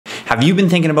Have you been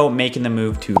thinking about making the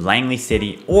move to Langley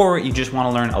City, or you just want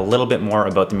to learn a little bit more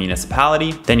about the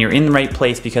municipality? Then you're in the right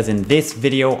place, because in this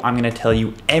video I'm going to tell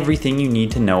you everything you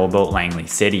need to know about Langley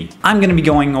City. I'm going to be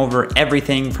going over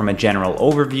everything from a general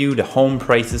overview to home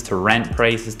prices to rent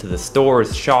prices to the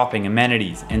stores, shopping,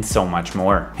 amenities, and so much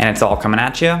more. And it's all coming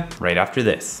at you right after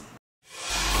this.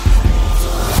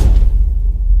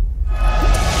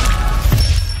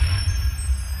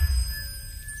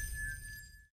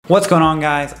 What's going on,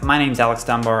 guys? My name's Alex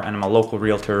Dunbar and I'm a local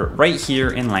realtor right here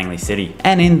in Langley City.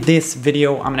 And in this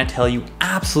video, I'm going to tell you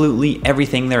absolutely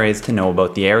everything there is to know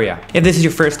about the area. If this is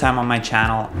your first time on my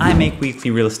channel, I make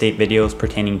weekly real estate videos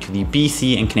pertaining to the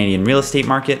BC and Canadian real estate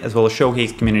market, as well as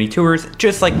showcase community tours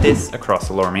just like this across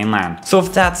the Lower Mainland. So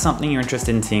if that's something you're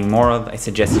interested in seeing more of, I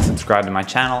suggest you subscribe to my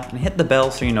channel and hit the bell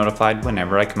so you're notified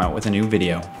whenever I come out with a new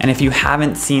video. And if you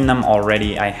haven't seen them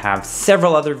already, I have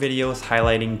several other videos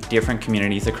highlighting different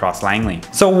communities across Langley.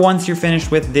 So once you're finished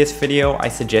with this video, I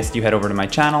suggest you head over to my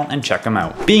channel and check them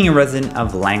out. Being a resident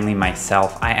of Langley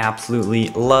myself, I absolutely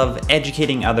love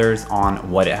educating others on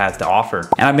what it has to offer.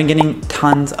 And I've been getting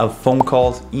tons of phone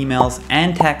calls, emails,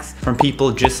 and texts from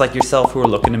people just like yourself who are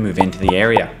looking to move into the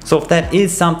area. So if that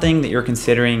is something that you're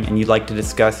considering and you'd like to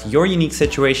discuss your unique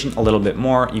situation a little bit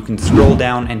more, you can scroll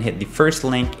down and hit the first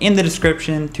link in the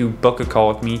description to book a call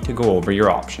with me to go over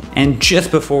your option. And just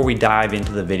before we dive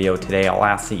into the video today, I'll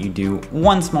ask that you do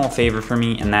one small favor for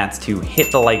me, and that's to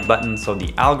hit the like button so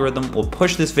the algorithm will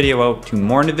push this video out to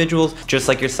more individuals just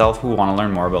like yourself who want to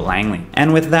learn more about Langley.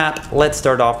 And with that, let's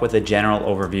start off with a general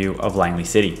overview of Langley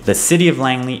City. The City of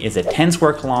Langley is a 10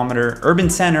 square kilometer urban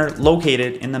center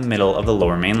located in the middle of the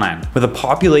Lower Mainland. With a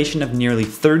population of nearly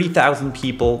 30,000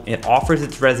 people, it offers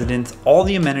its residents all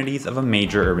the amenities of a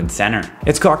major urban center.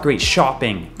 It's got great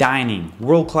shopping, dining,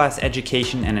 world-class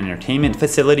education and entertainment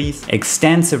facilities,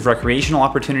 extensive recreational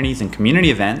opportunities and community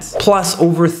events, plus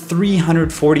over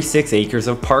 346 acres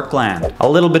of parkland. A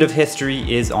little bit of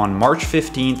history is on March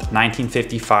 15th,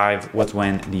 1955 was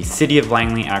when the City of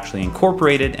Langley actually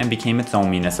incorporated and became its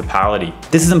own municipality.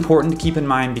 This is important to keep in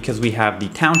mind because we have the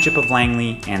Township of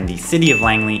Langley and the City of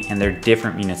Langley, and they're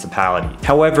different municipalities.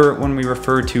 However, when we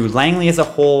refer to Langley as a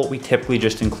whole, we typically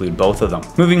just include both of them.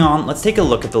 Moving on, let's take a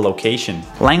look at the location.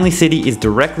 Langley City is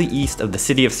directly east of the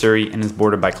City of Surrey and is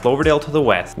bordered by Cloverdale to the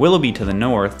west, Willoughby to the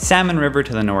north, Salmon River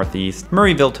to the northeast,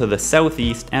 Murrayville to the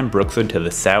southeast, and Brookswood to the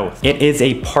south. It is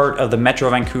a part of the Metro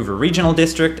Vancouver Regional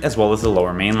District as well as the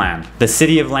Lower Mainland. The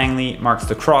City of Langley marks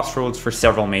the crossroads for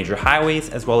several major highways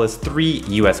as well as 3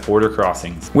 US border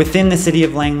crossings. Within the City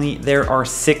of Langley, there are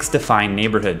 6 defined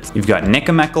neighborhoods. You've got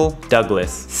𝐁𝐿𝐴𝐿,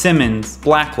 Douglas, Simmons,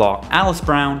 Blacklock, Alice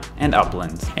Brown, and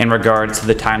Uplands. In regards to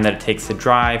the time that it takes to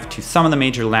drive to some of the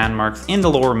major landmarks in the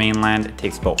Lower Mainland, it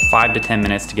takes about 5 to 10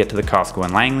 minutes to get to the Costco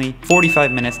in Langley,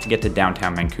 45 minutes to get to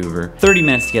downtown Vancouver, 30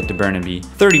 minutes to get to Burnaby,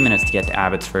 30 minutes to get to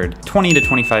Abbotsford, 20 to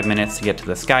 25 minutes to get to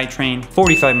the SkyTrain,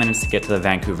 45 minutes to get to the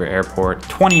Vancouver Airport,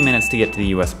 20 minutes to get to the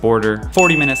US border,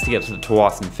 40 minutes to get to the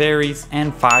Tsawwassen Ferries,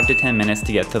 and 5 to 10 minutes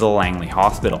to get to the Langley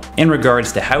Hospital. In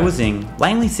regards to housing,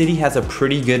 Langley City has a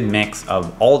pretty good mix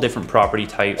of all different property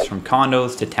types, from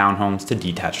condos to townhomes to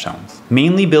detached homes.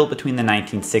 Mainly built between the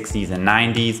 1960s and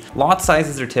 90s, lot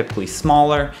sizes are typically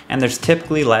smaller and there's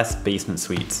typically less basement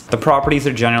suites. The properties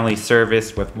are generally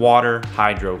serviced with water,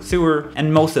 hydro, sewer,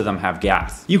 and most of them have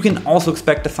gas. You can also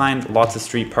expect to find lots of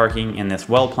street parking in this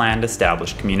well-planned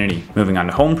established community. Moving on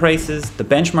to home prices, the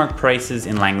benchmark prices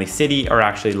in Langley City are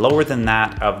actually lower than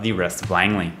that of the rest of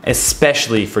Langley,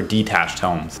 especially for detached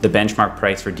homes. The benchmark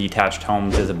price for detached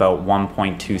homes is about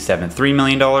 $1.273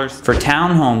 million, for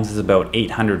townhomes is about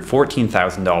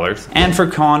 $814,000, and for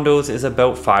condos is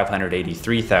about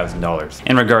 $583,000.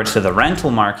 In regards to the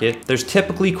rental market, there's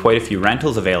typically quite a few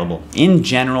rentals available. In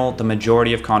general, the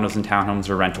majority of condos and townhomes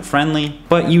are rental friendly,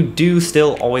 but you do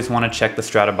still always want to check the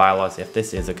strata bylaws if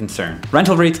this is a concern.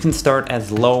 Rental rates can start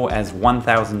as low as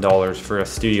 $1,000 for a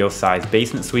studio-sized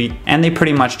basement suite, and they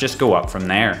pretty much just go up from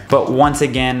there. But once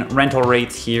again, rental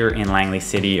rates here in Langley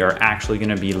City are actually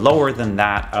going to be lower than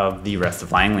that of the rest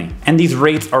of Langley. And these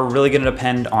rates are really going to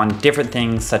depend on different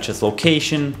things such as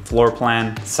location, floor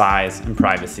plan, size, and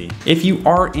privacy. If you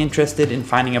are interested in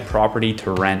finding a property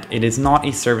to rent, it is not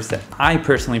a service that I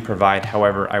personally provide.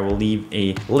 However, I will leave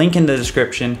a link in the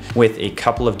description with a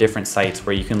couple of different sites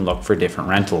where you can look for different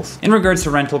rentals. In regards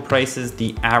to rental prices,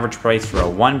 the average price for a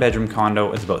 1-bedroom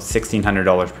condo is about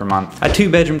 $1,600 per month. A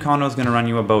 2-bedroom condo is going to run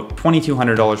you about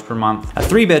 $2,200 per month. A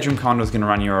 3-bedroom condo is going to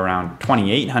run you around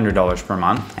 $2,800 per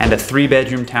month. And a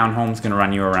 3-bedroom townhome is going to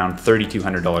run you around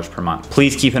 $3,200 per month.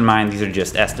 Please keep in mind these are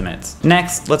just estimates.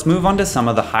 Next, let's move on to some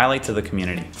of the highlights of the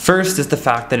community. First is the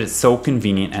fact that it's so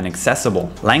convenient and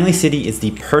accessible. Langley City is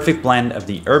the perfect blend of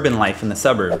the urban life and the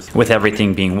suburbs, with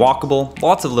everything being walkable,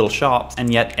 lots of little shops,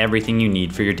 and yet everything you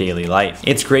need for your daily life.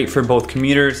 It's great for both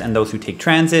commuters and those who take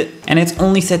transit, and it's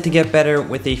only set to get better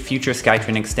with a future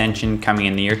SkyTrain extension coming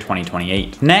in the year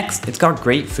 2028. Next, it's got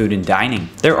great food and dining.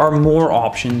 There are more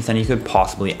options than you could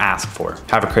possibly ask for.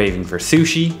 Have a craving for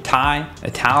sushi, Thai,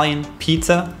 Italian,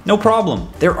 pizza? No problem.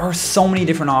 There are so many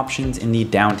different options in the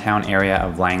downtown area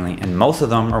of Langley, and most of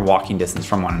them are walking distance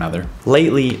from one another.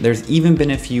 Lately, there's even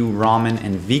been a few ramen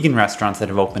and vegan restaurants that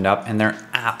have opened up, and they're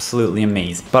absolutely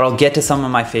amazing. But I'll get to some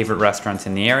of my favorite restaurants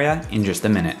in the area in just a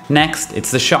minute. Next,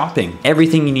 it's the shopping.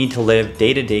 Everything you need to live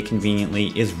day to day conveniently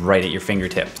is right at your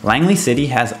fingertips. Langley City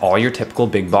has all your typical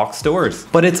big box stores,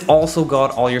 but it's also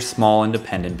got all your small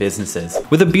independent businesses,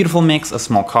 with a beautiful mix of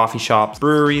small coffee shops,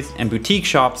 breweries, and boutique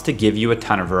shops to give you a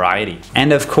ton of variety.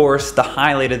 And of course, the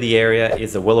highlight of the area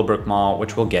is the Willoughby Mall,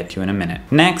 which we'll get to in a minute.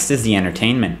 Next is the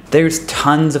entertainment. There's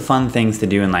tons of fun things to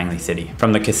do in Langley City.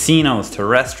 From the casinos to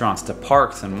restaurants to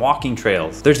parks and walking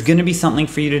trails, there's gonna be something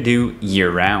for you to do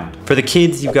year round. For the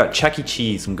kids, you've got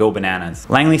𝐷𝐸 and Go Bananas.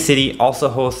 Langley City also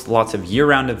hosts lots of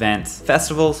year-round events,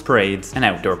 festivals, parades, and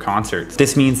outdoor concerts.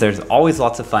 This means there's always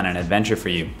lots of fun and adventure for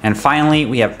you. And finally,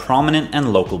 we have prominent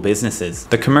and local businesses.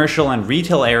 The commercial and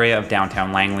retail area of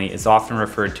downtown Langley is often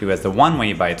referred to as the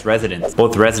one-way by its residents.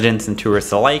 Both residents and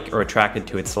tourists alike are attracted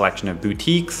to its selection of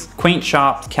boutiques, quaint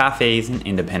shops, cafes, and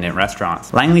independent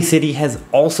restaurants. Langley City has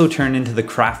also turned into the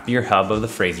craft beer hub of the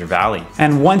Fraser Valley.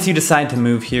 And once you decide to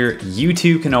move here, you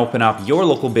too can open up your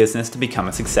local business to become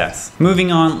a success.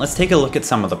 Moving on, let's take a look at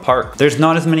some of the parks. There's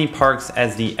not as many parks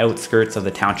as the outskirts of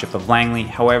the township of Langley,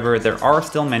 however, there are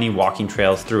still many walking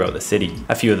trails throughout the city.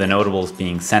 A few of the notables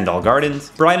being Sendall Gardens,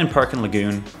 Bryden Park and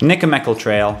Lagoon, 𝐷𝐸𝐿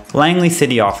Trail, Langley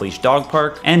City Off-Leash Dog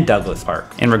Park, and Douglas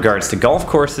Park. In regards to golf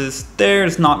courses,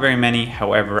 there's not very many,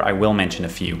 however, I will mention a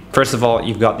few. First of all,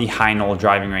 you've got the High Knoll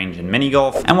Driving Range and Mini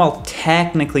Golf, and while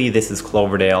technically this is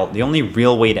Cloverdale, the only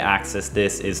real way to access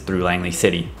this is through Langley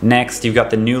City. Next, you've got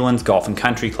the Newlands Golf and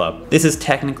Country Club. This is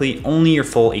technically only your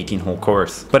full 18-hole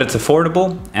course, but it's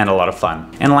affordable and a lot of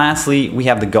fun. And lastly, we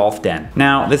have the Golf Den.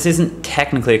 Now, this isn't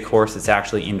technically a course, it's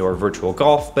actually indoor virtual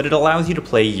golf, but it allows you to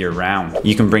play year-round.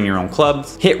 You can bring your own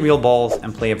clubs, hit real balls,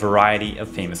 and play a variety of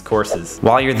famous courses.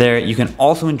 While you're there, you can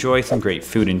also enjoy some great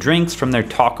food and drinks from their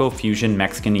Taco Fusion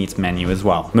Mexican Eats menu as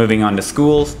well. Moving on to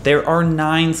schools, there are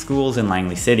 9 schools in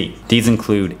Langley City. These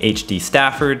include HD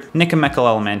Stafford, 𝐷𝐸𝐿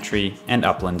Elementary, and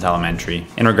Uplands Elementary.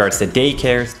 In regards to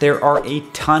daycares, there are a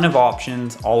ton of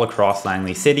options all across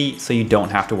Langley City, so you don't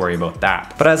have to worry about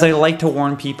that. But as I like to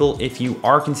warn people, if you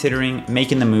are considering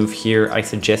making the move here, I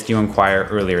suggest you inquire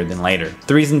earlier than later.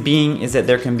 The reason being is that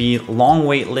there can be long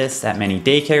wait lists at many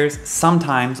daycares,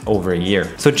 sometimes over a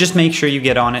year. So just make sure you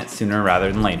get on it sooner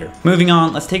rather than later. Moving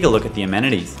on, let's take a look at the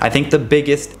amenities. I think the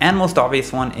biggest and most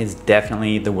obvious one is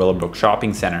definitely the Willowbrook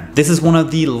Shopping Centre. This is one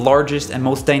of the largest and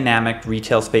most dynamic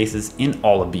retail spaces in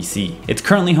all of BC. It's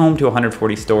currently home to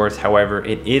 140 stores, however,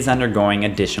 it is undergoing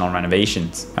additional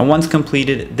renovations. And once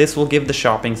completed, this will give the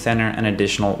shopping centre an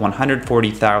additional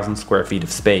 140,000 square feet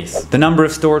of space. The number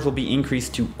of stores will be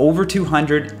increased to over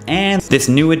 200, and this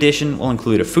new addition will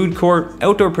include a food court,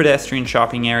 outdoor pedestrian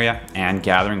shopping area, and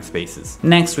gathering spaces.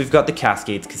 Next, we've got the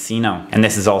Cascades Casino, and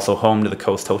this is also home to the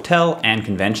Coast Hotel and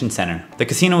Convention Centre. The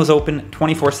casino is open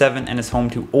 24/7 and is home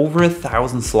to over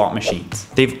 1,000 slot machines.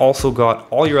 They've also got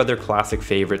all your other classic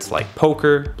favorites like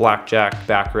poker, blackjack,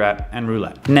 baccarat, and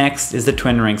roulette. Next is the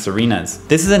Twin Rinks Arenas.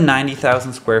 This is a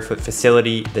 90,000 square foot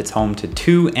facility that's home to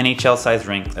 2 NHL-sized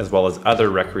rinks as well as other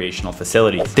recreational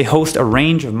facilities. They host a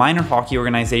range of minor hockey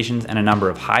organizations and a number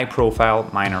of high-profile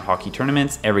minor hockey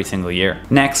tournaments every single year.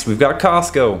 Next, we've got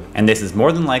Costco, and this is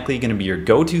more than likely going to be your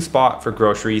go-to spot for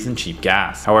groceries and cheap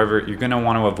gas. However, you're going to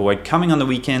want to avoid coming on the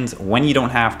weekends when you don't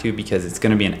have to, because it's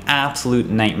going to be an absolute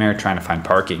nightmare trying to find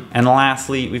parking. And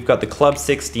lastly, we've got the Club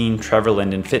 16 Trevor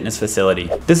Linden Fitness Facility.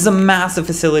 This is a massive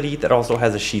facility that also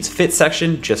has a Sheets Fit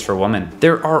section just for women.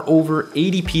 There are over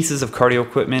 80 pieces of cardio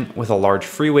equipment with a large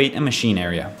free weight and machine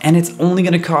area, and it's only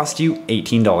going to cost you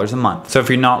 $18 a month. So if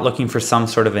you're not looking for some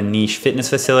sort of a niche fitness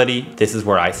facility, this is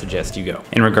where I suggest you go.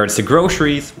 In regards to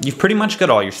groceries, you've pretty much got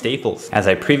all your staples. As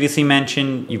I previously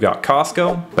mentioned, you've got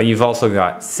Costco, but you've also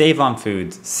got Save On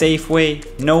Foods, Safeway,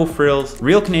 No Frills,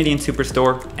 Real Canadian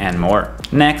Superstore, and more.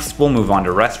 Next, we'll move on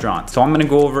to restaurants. So I'm gonna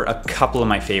go over a couple of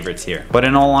my favorites here, but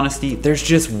in all honesty, there's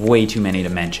just way too many to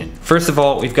mention. First of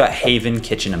all, we've got Haven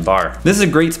Kitchen and Bar. This is a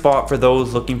great spot for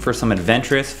those looking for some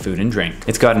adventurous food and drink.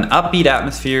 It's got an upbeat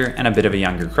atmosphere and a bit of a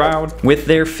younger crowd, with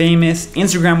their famous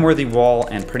Instagram-worthy wall,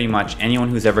 and pretty much anyone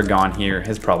who's ever gone here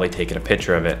has probably taken a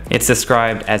picture of it. It's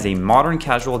described as a modern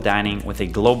casual dining with a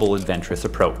global adventurous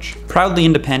approach. Proudly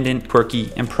independent,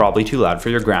 quirky, and probably too loud for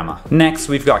your grandma. Next,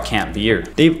 we've got Camp Beer.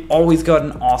 They've always got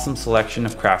an awesome selection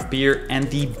of craft beer and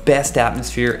the best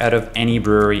atmosphere out of any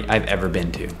brewery I've ever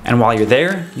been to. And while you're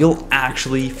there, you'll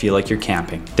actually feel like you're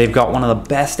camping. They've got one of the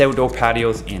best outdoor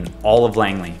patios in all of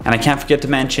Langley. And I can't forget to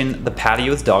mention the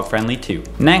patio is dog friendly too.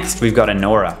 Next, we've got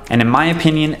Enora. And in my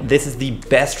opinion, this is the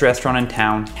best restaurant in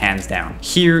town, hands down.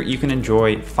 Here, you can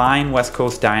enjoy fine West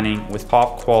Coast dining with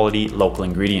top quality local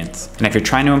ingredients. And if you're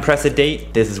trying to impress a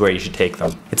date, this is where you should take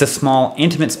them. It's a small,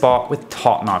 intimate spot with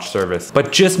top-notch service,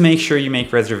 but just make sure you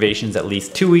make reservations at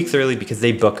least 2 weeks early because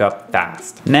they book up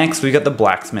fast. Next, we got the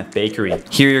Blacksmith Bakery.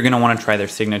 Here you're gonna wanna try their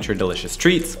signature delicious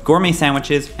treats, gourmet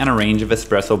sandwiches, and a range of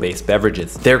espresso-based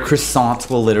beverages. Their croissants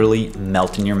will literally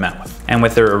melt in your mouth. And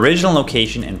with their original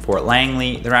location in Fort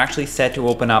Langley, they're actually set to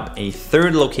open up a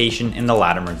third location in the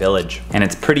Latimer Village. And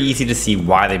it's pretty easy to see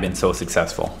why they've been so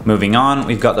successful. Moving on,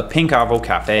 we've got the 𝐷𝐴𝐵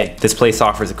Cafe. This place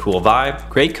offers a cool vibe,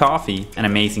 great coffee, and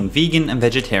amazing vegan and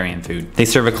vegetarian food. They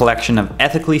serve a collection of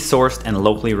ethically sourced and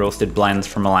locally roasted blends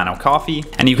from Milano coffee,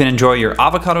 and you can enjoy your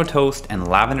avocado toast and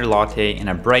lavender latte in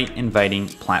a bright, inviting,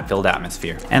 plant-filled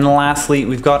atmosphere. And lastly,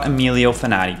 we've got Emilio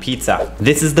Fanati Pizza.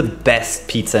 This is the best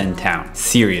pizza in town.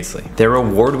 Seriously, their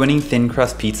award-winning thin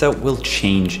crust pizza will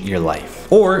change your life.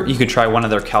 Or you could try one of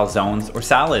their calzones or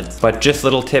salads. But just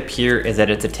little tip here is that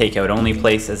it's a takeout only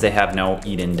place as they have no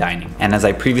eat-in dining. And as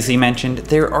I previously mentioned,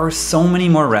 there are so many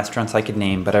more restaurants I could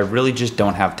name, but I really just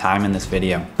don't have time in this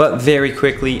video. But very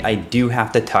quickly, I do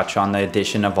have to touch on the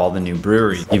addition of all the new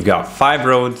breweries. You've got Five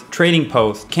Roads, Trading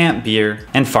Post, Camp Beer,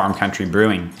 and Farm Country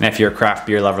Brewing. And if you're a craft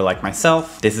beer lover like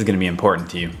myself, this is gonna be important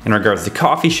to you. In regards to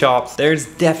coffee shops, there's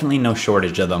definitely no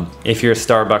shortage of them. If you're a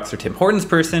Starbucks or Tim Hortons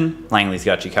person, Langley's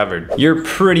got you covered. You're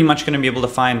pretty much gonna be able to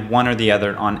find one or the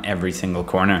other on every single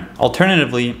corner.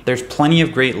 Alternatively, there's plenty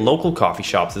of great local coffee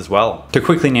shops as well. To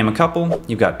quickly name a couple,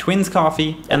 you've got Twins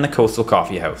Coffee and the Coastal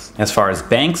Coffee House. As far as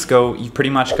banks go, you've pretty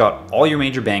much got all your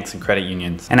major banks and credit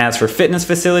unions. And as for fitness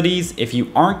facilities, if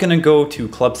you aren't gonna go to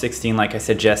Club 16 like I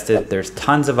suggested, there's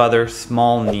tons of other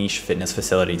small niche fitness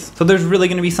facilities. So there's really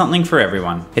gonna be something for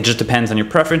everyone. It just depends on your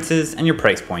preferences and your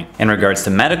price point. In regards to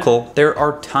medical, there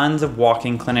are tons of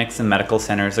walk-in clinics and medical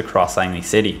centers across Langley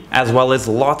City, as well as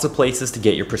lots of places to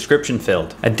get your prescription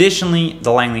filled. Additionally,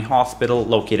 the Langley Hospital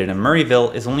located in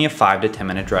Murrayville is only a 5 to 10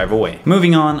 minute drive away.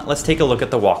 Moving on, let's take a look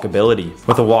at the walkability.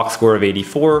 With a walk score of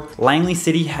 84, Langley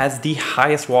City has the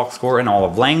highest walk score in all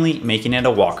of Langley, making it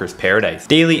a walker's paradise.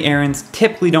 Daily errands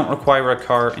typically don't require a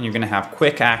car, and you're gonna have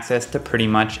quick access to pretty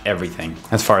much everything.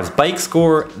 As far as bike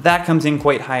score, that comes in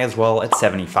quite high as well at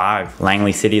 75.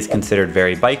 Langley City is considered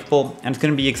very bikeable, and it's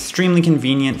gonna be extremely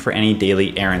convenient for any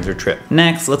daily errands or trip.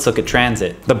 Next, let's look at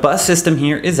transit. The bus system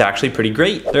here is actually pretty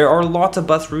great. There are lots of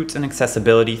bus routes and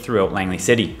accessibility throughout Langley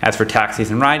City. As for taxis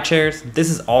and ride shares,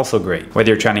 this is also great. Whether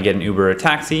you're trying to get an Uber or a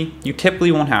taxi, you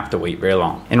typically won't have to wait very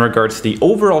long. In regards to the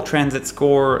overall transit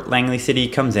score, Langley City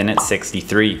comes in at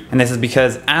 63. And this is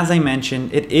because, as I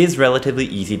mentioned, it is relatively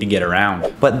easy to get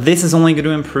around. But this is only going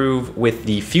to improve with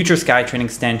the future SkyTrain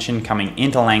extension coming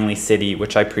into Langley City,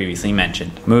 which I previously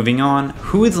mentioned. Moving on,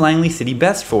 who is Langley City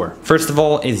best for? First of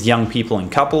all is young people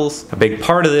and couples. A big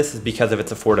part of this is because of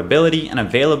its affordability and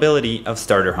availability of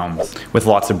starter homes. With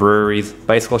lots of breweries,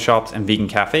 bicycle shops, and vegan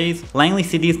cafes, Langley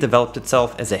City has developed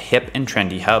itself as a hip and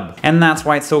trendy hub. And that's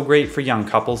why it's so great for young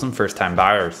couples and first-time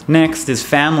buyers. Next is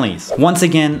families. Once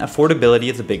again, affordability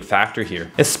is a big factor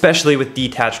here, especially with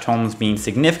detached homes being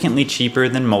significantly cheaper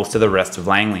than most of the rest of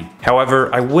Langley.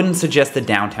 However, I wouldn't suggest the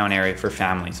downtown area for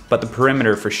families, but the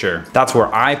perimeter for sure. That's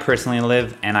where I personally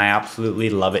live, and I absolutely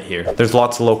love it here. There's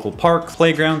lots of local parks,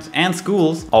 playgrounds, and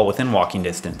schools, all within walking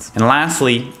distance. And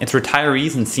lastly, it's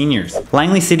retirees and seniors.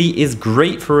 Langley City is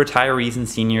great for retirees and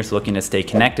seniors looking to stay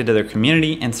connected to their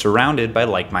community and surrounded by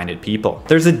like-minded people.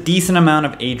 There's a decent amount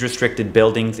of age-restricted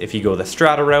buildings if you go the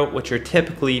strata route, which are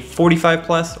typically 45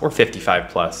 plus or 55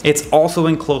 plus. It's also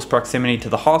in close proximity to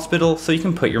the hospital, so you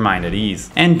can put your mind at ease.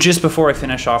 And just before I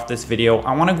finish off this video,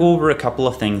 I want to go over a couple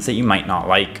of things that you might not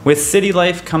like. With city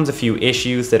life comes a few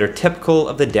issues that are typical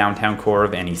of the downtown core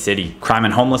of any city. Crime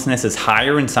and homelessness is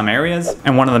higher in some areas,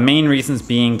 and one of the main reasons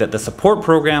being that the support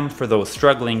programs for those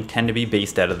struggling tend to be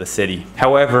based out of the city.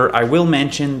 However, I will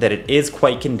mention that it is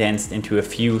quite condensed into a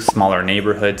few smaller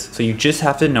neighborhoods neighborhoods, so you just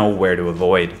have to know where to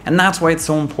avoid. And that's why it's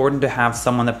so important to have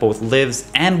someone that both lives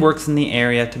and works in the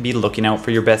area to be looking out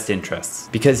for your best interests,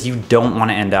 because you don't want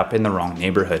to end up in the wrong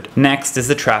neighborhood. Next is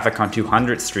the traffic on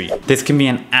 200th Street. This can be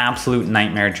an absolute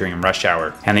nightmare during rush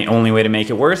hour, and the only way to make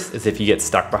it worse is if you get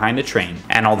stuck behind a train.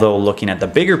 And although looking at the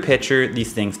bigger picture,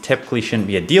 these things typically shouldn't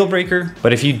be a deal breaker,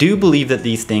 but if you do believe that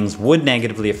these things would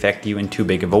negatively affect you in too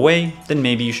big of a way, then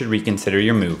maybe you should reconsider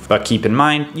your move. But keep in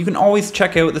mind, you can always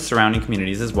check out the surrounding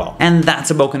communities as well. And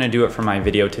that's about gonna do it for my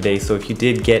video today, so if you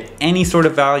did get any sort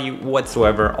of value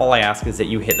whatsoever, all I ask is that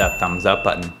you hit that thumbs up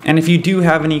button. And if you do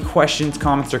have any questions,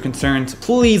 comments, or concerns,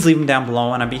 please leave them down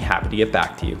below and I'd be happy to get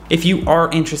back to you. If you are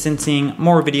interested in seeing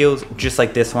more videos just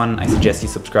like this one, I suggest you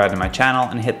subscribe to my channel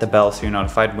and hit the bell so you're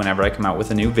notified whenever I come out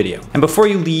with a new video. And before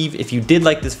you leave, if you did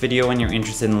like this video and you're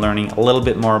interested in learning a little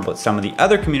bit more about some of the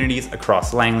other communities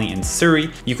across Langley and Surrey,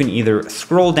 you can either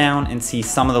scroll down and see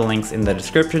some of the links in the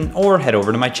description or head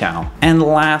over to my channel. And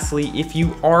lastly, if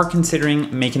you are considering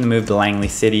making the move to Langley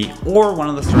City or one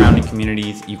of the surrounding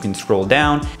communities, you can scroll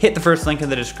down, hit the first link in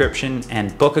the description,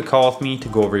 and book a call with me to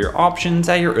go over your options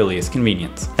at your earliest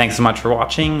convenience. Thanks so much for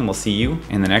watching, and we'll see you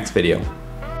in the next video.